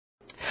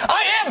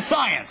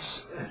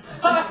science.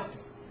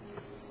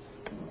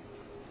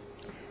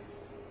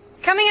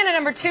 Coming in at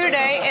number 2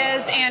 today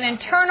is an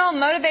internal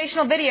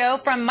motivational video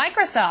from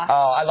Microsoft.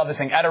 Oh, I love this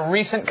thing. At a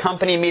recent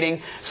company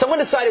meeting, someone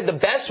decided the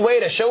best way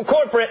to show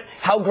corporate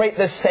how great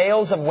the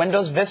sales of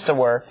Windows Vista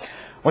were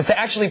was to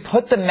actually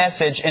put the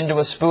message into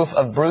a spoof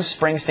of Bruce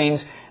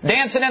Springsteen's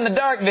Dancing in the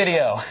Dark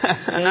video.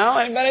 No?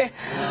 Anybody?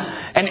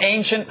 An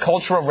ancient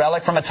cultural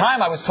relic from a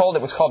time I was told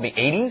it was called the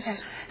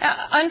 80s.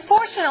 Now,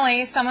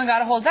 unfortunately, someone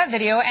got a hold of that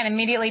video and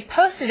immediately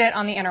posted it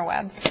on the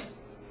interwebs.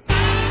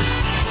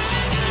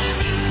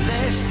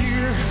 Last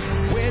year,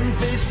 when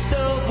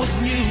Vista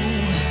was new,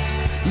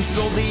 you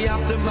sold the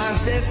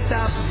optimized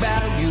desktop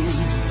value.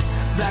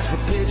 That's a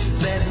pitch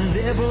that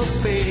never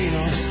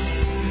fails.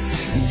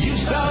 You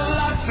saw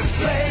lots of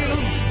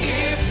sales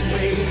if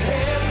they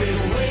have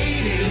been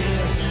waiting.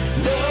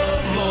 No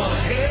more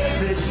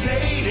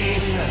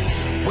hesitating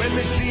when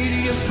they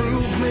see the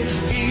improvements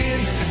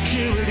in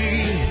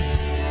security,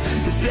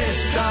 the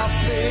desktop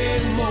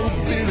and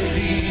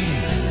mobility,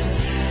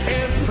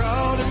 and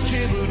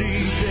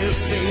productivity. They'll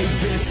say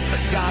this,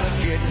 I gotta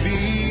get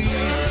me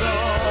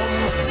some.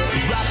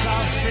 Rock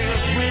our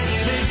sales with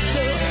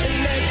Vista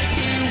and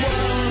SP1.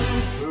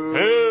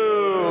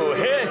 Ooh,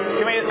 hiss.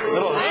 Can we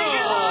little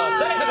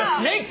send it to the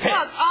snake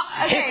piss.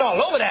 Okay. Hiss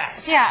all over that.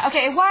 Yeah,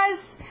 okay, it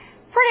was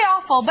pretty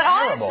awful, but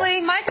terrible.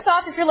 honestly,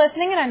 Microsoft, if you're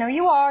listening, and I know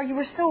you are, you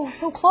were so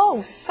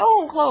close,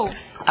 so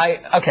close.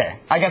 Okay,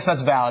 I guess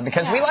that's valid,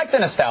 because we like the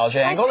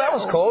nostalgia angle. That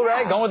was cool,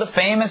 right? Going with the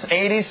famous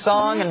 80s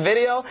song and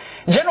video.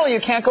 Generally,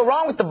 you can't go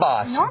wrong with the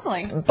boss.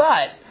 Normally.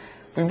 But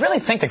we really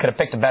think they could have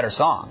picked a better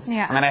song.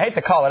 Yeah. I mean, I hate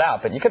to call it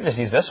out, but you could have just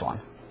used this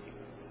one.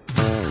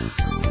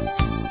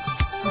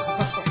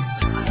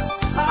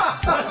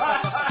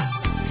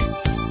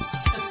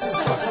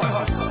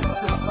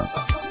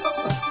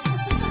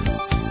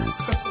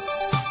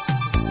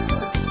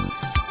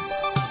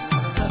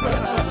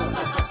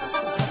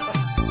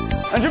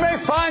 And you may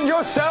find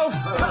yourself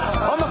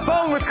on the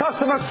phone with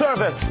customer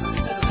service.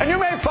 And you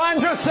may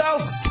find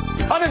yourself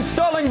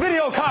uninstalling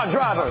video card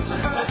drivers.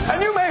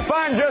 And you may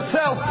find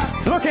yourself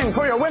looking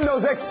for your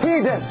Windows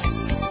XP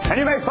disks. And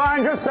you may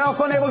find yourself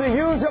unable to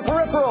use your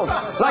peripherals,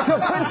 like your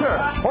printer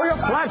or your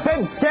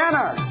flatbed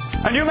scanner.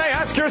 And you may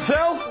ask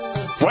yourself,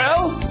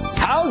 well,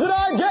 how did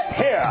I get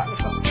here?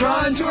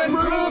 Trying to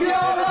improve your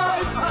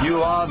life.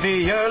 You are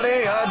the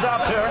early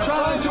adopter.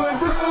 Trying to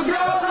improve your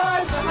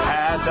life.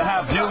 Had to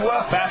have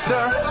newer, faster.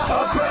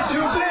 Upgrade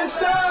to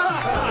Vista.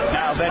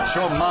 Now that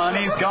your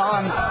money's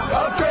gone,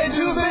 Upgrade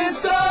to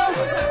Vista.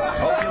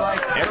 hope you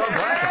like Aero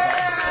Glasses.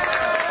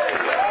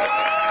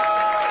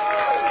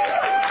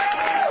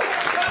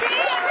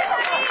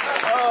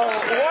 Oh,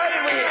 why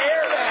did we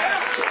air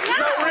that?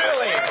 No,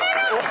 really.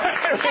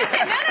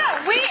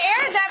 No, we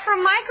aired that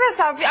from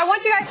Microsoft. I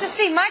want you guys to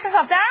see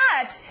Microsoft.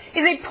 That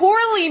is a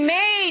poorly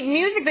made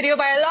music video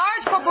by a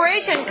large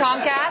corporation,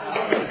 Comcast,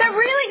 that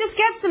really just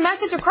gets the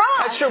message across.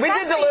 That's true. We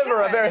did how you deliver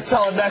do a it. very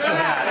solid message.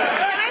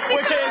 Can I see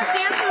Which some is-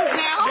 dance moves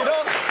now? You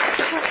don't...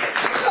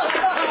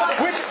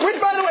 Which,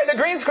 by the way, the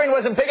green screen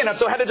wasn't big enough,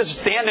 so I had to just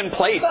stand in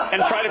place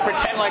and try to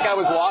pretend like I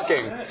was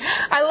walking.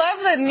 I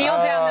love the kneel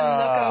down and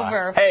look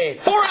over. Hey,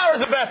 4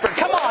 hours of effort.